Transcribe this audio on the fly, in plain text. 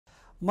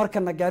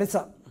markana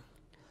Garissa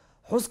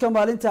xuska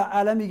maalinta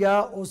caalamiga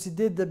oo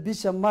 8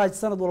 bisha Maaj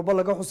sanad walba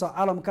laga xuso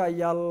caalamka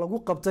ayaa lagu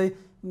qabtay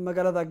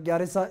magaalada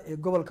Garissa ee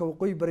gobolka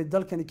waqooyi bari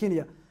dalkan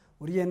Kenya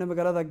wariyahana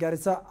magaalada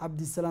Garissa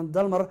Cabdisalaam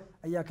Dalmar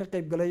ayaa ka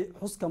qayb galay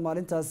xuska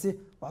maalintaasi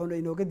waxaana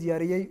inooga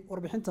diyaariyay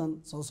warbixintan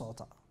soo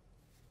socota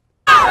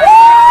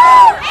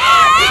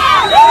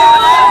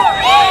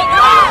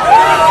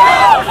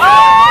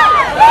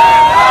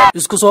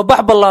isku soo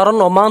bax ballaaran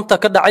oo maanta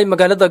ka dhacay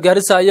magaalada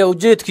Garissa ayaa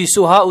ujeedkiisu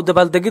ahaa u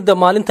dabaaldegida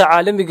maalinta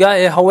caalamiga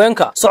ee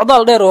haweenka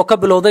socdaal dheer oo ka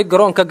bilowday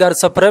garoonka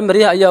Garissa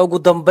Primary ayaa ugu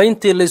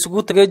dambeyntii la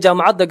isugu tagay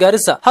jaamacadda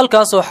Garissa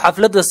halkaas oo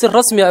xafladda si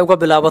rasmi ah uga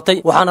bilaabatay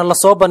waxaana la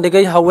soo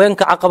bandhigay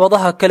haweenka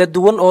caqabadaha kala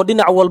duwan oo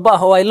dhinac walba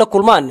ah oo ay la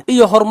kulmaan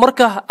iyo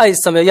horumarka ay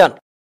sameeyaan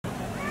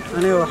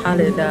aniga waxaa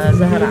la yiraahdaa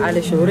Zahra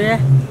Ali Shuuriye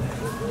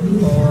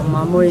oo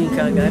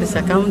maamooyinka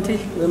Garissa County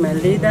women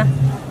leader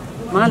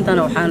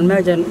maantana waxaan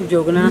meejan u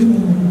joognaa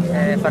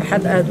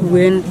farxad aad u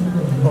weyn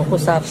oo ku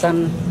saabsan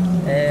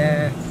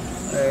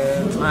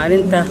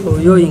maalinta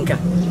hooyooyinka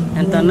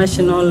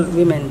International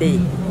Women Day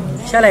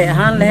shalay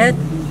ahaan lahayd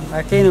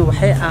laakiin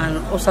waxay aan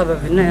u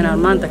sababnay inaan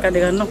maanta ka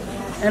dhigano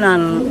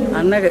inaan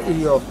annaga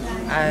iyo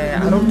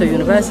carruurta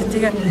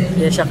university-ga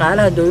iyo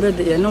shaqaalaha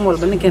dawladda iyo nin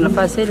walba ninkii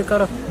nafaas heli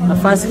karo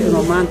nafaaska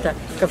inuu maanta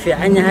ka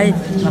fiican yahay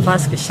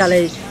nafaaska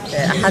shalay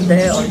axadda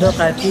oo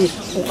qaarkii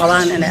u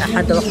qabaan inay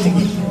axadda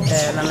waqtigii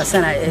la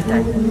nasanayo ay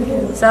tahay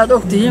saad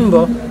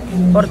ogtihiinbo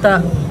horta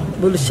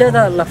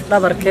bulshada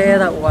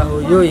lafdhabarkeeda waa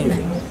hooyooyinka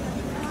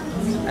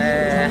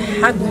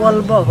xaq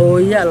walba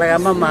hooyo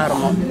lagama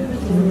maarmo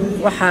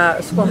waxa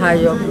isku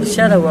hayo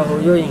bulshada waa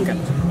hooyooyinka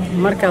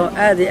marka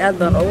aad iyo aad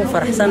baan ugu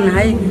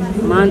faraxsanahay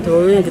maanta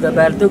hooyooyinka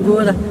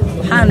dabaaldegooda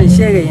waxaan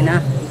sheegaynaa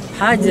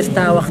waxaa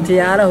jirta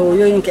waqtiyaalo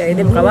hooyooyinka ay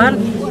dhib qabaan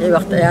iyo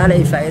waqtiyaalo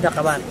ay faa'iido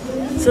qabaan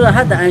sida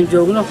hadda aan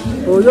joogno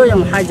hooyooyin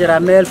waxaa jira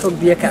meel fog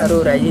biyo ka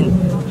aroorayeen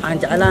waxaan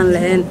jeclaan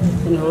lahayn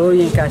in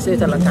hooyooyinkaasi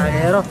la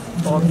taageero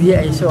oo biyo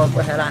ay soo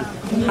helaan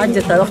waxaa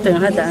jirta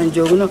waqtigan hadda aan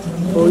joogno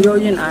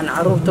hooyooyin aan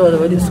carruurtooda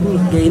wali iskuul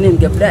geynin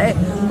gabdhaha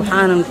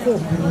waxaanan ku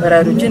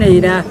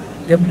baraarujinaynaa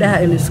gabdhaha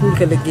in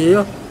iskuulka la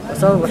geeyo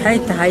sabab waxay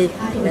tahay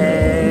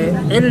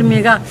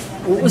cilmiga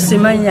uu u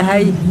siman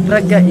yahay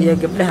ragga iyo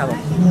gabdhaha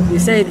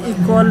isayd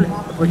equal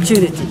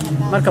opportunity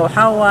marka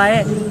waxa waaye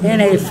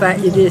inay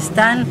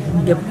faa'iideystaan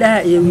gabdhaha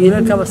iyo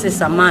wiilalkaba si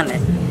samaan ah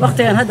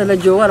waqtigan hadda la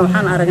joogaan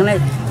waxaan aragnay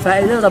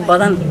faa'iidada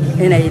badan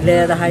inay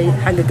leedahay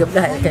xagga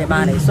gabdhaha ay ka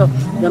imaanayso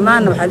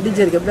dhammaan waxa la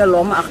dhigay gabdhaha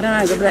looma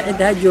aqrinayo gabdhaha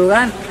cid ha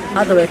joogaan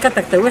hadda way ka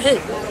tagtay wixii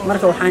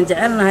marka waxaan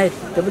jecelnahay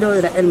gabdhaha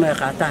inay cilmiga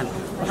qaataan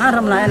waxaan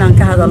rabnaa inaan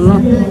ka hadalno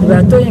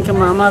dhibaatooyinka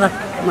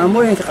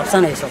maamooyinka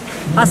qabsanayso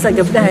hasa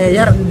gabdhaha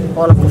yar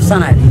oo la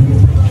kufsanayo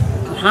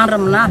waxaan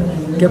rabnaa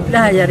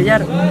gabdhaha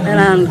yar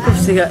inaan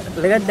kufsiga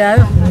laga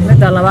daayo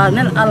midda labaad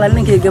nin alla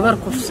ninkii gabar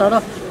kufsado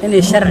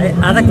inay sharci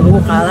adag lagu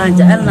qaadaan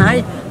jecelnahay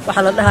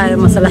waxa la dhahayo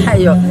maslaxa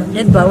iyo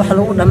cid baa wax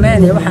lagu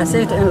dhameynayo waxa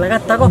sayto in laga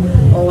tago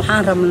oo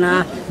waxaan rabnaa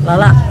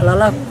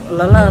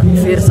lala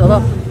fiirsado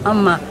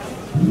ama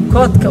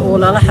koodka uu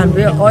lala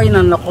xalbiyo oo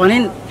aynan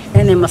noqonin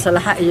inay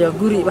maslaxa iyo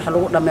guri wax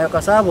lagu dhameeyo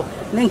kasaabo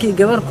ninkii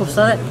gabar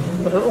kufsada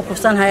wuxuu u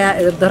kufsan hayaa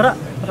idara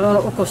wuxuuna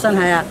u kufsan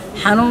hayaa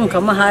xanuunka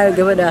ma hayo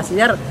gabadhaas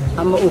yar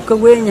ama uu ka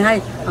weyn yahay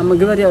ama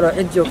gabar yar oo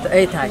cid joogto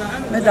ay tahay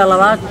midda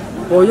labaad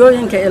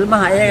hooyooyinka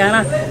ilmaha ayagana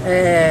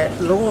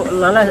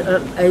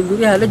ay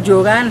guryaha la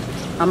joogaan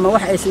ama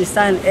wax ay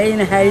siistaan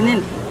ayna haynin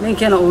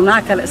ninkina uu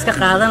naakale iska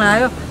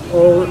qaadanayo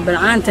oo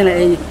banaantina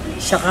ay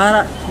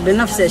shaqaala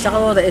binafsi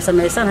shaqadooda ay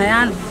samaysan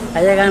hayaan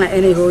ayagana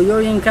inay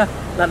hooyooyinka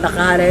la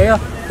dhaqaaleeyo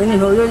inay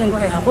hooyooyinka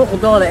waxay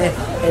xuquuqdooda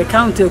ay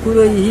county ku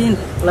leeyihiin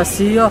la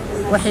siiyo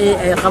wixii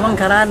ay qaban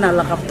karaanna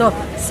la qabto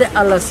si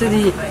alla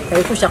sidii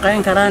ay ku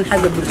shaqayn karaan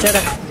xagga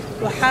bulshada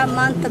waxaa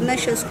maanta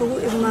meesha iskugu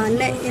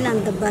imaanay inaan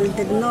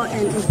dabaaldegno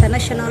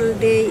International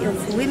Day of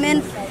Women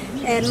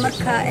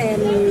marka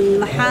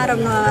maxaa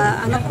rabnaa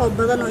anagoo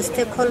badan oo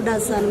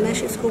stakeholders aan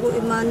meesha iskugu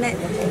imaanay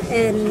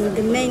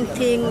the main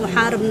thing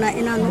waxaa rabnaa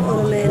inaan u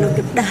ololeeno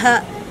gabdhaha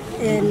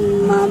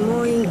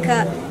maamooyinka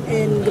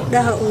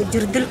gabdhaha oo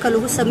jirdilka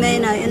lagu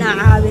sameynayo inaan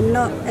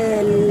caawino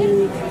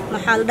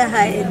maxaa la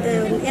dhahay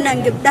inaan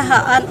gabdhaha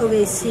aan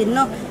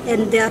ogeysiino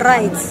their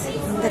rights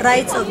the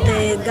rights of the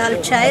girl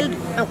child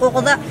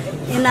xuquuqda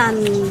inaan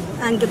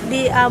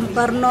gabdhii aan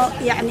barno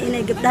yacni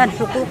inay gabdhahan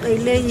xuquuq ay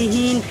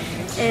leeyihiin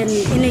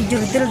inay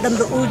jirdil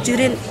dambe uu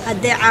jirin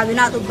hadday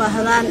caawinaad u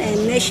baahdaan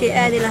meeshay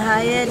aadi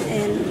lahaayeen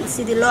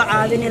sidii loo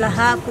caawini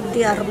lahaa ku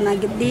diyaar rabnaa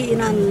gabdhii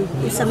inaan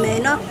u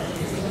sameyno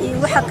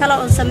waxa kale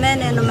oo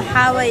sameynayno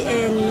maxaa way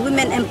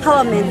women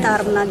empowerment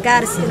arabna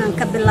Garissa inaan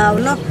ka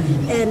bilaawno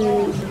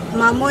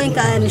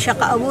maamooyinka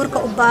shaqo abuurka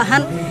u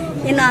baahan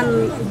inaan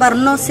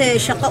barno si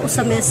shaqo u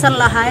sameysan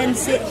lahaayeen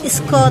si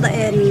iskooda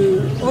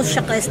u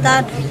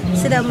shaqeystaan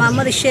sida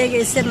maamada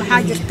sheegaysa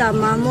maxaa jirta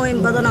maamooyin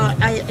badan oo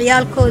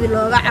ciyaalkoodii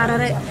looga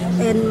cararay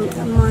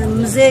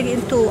museeg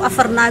intuu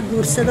afar naag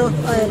guursado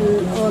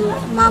oo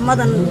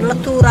maamadan la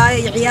tuuraayo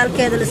iyo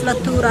ciyaalkeeda la isla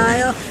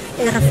tuuraayo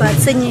ay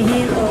rafaadsan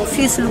yihiin oo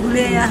fiis lagu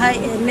leeyahay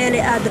meel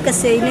ay aad ka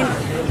saynin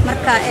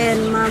marka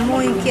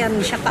maamooyinkii aan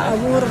shaqo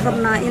abuur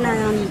rabnaa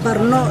inaan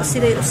barno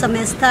siday u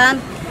samaystaan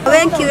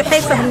haweenkii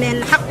waxay fahmeen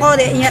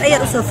xaqooda in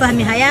yar u soo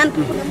fahmi hayaan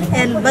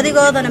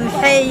badigoodana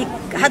maxay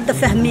hadda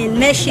fahmeen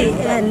meeshii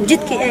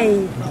jidkii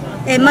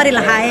ay mari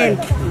lahaayeen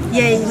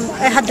yay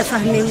hadda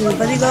fahmeen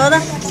badigooda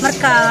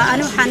marka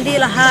ani waxaan dhihi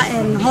lahaa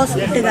hoos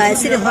u dhigay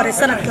sidii hore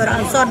sanadkii hore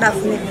aan soo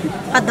dhaafnay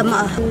hadda ma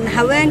aha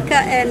haweenka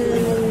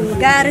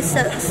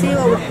Garissa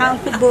siwa waxaan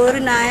ku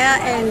boorinayaa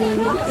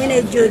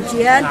inay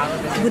joojiyaan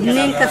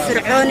gudniinka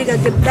fircooniga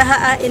gabdhaha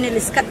ah in la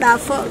iska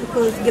dhaafo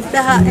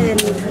gabdhaha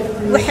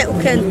waxay u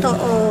keento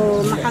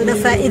oo maxaa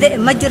faa'iido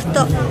ma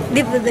jirto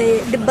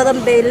dib badan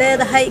bay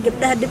leedahay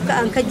gabdhaha dibka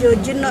aan ka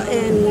joojino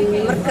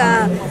marka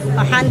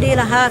waxaan dhihi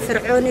lahaa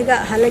fircooniga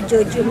hala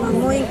joojiyo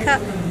maamooyinka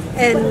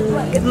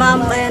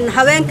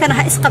haweenkana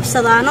ha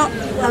isqabsadaano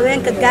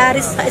haweenka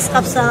Garissa ha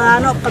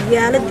isqabsadaano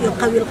qabyaalad iyo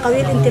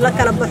qabiil intii la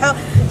kala baxo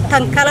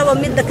tan kalaba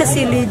midda ka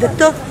sii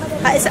liidato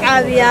ha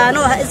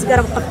iscaawiyaano ha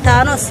isgarab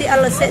qabtaano si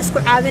alla se isku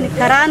caawin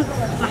karaan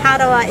maxaa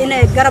rabaa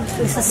inay garab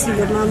isa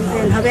siiyo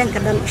haweenka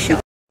dhan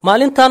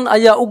maalintan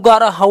ayaa u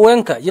gaar ah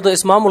haweenka iyadoo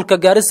ismaamulka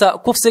Garissa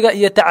kufsiga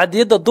iyo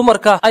tacadiyada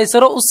dumarka ay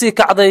sare u sii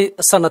kacday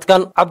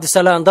sanadkan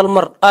Cabdisalaam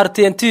Dalmar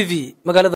RTN TV magaalada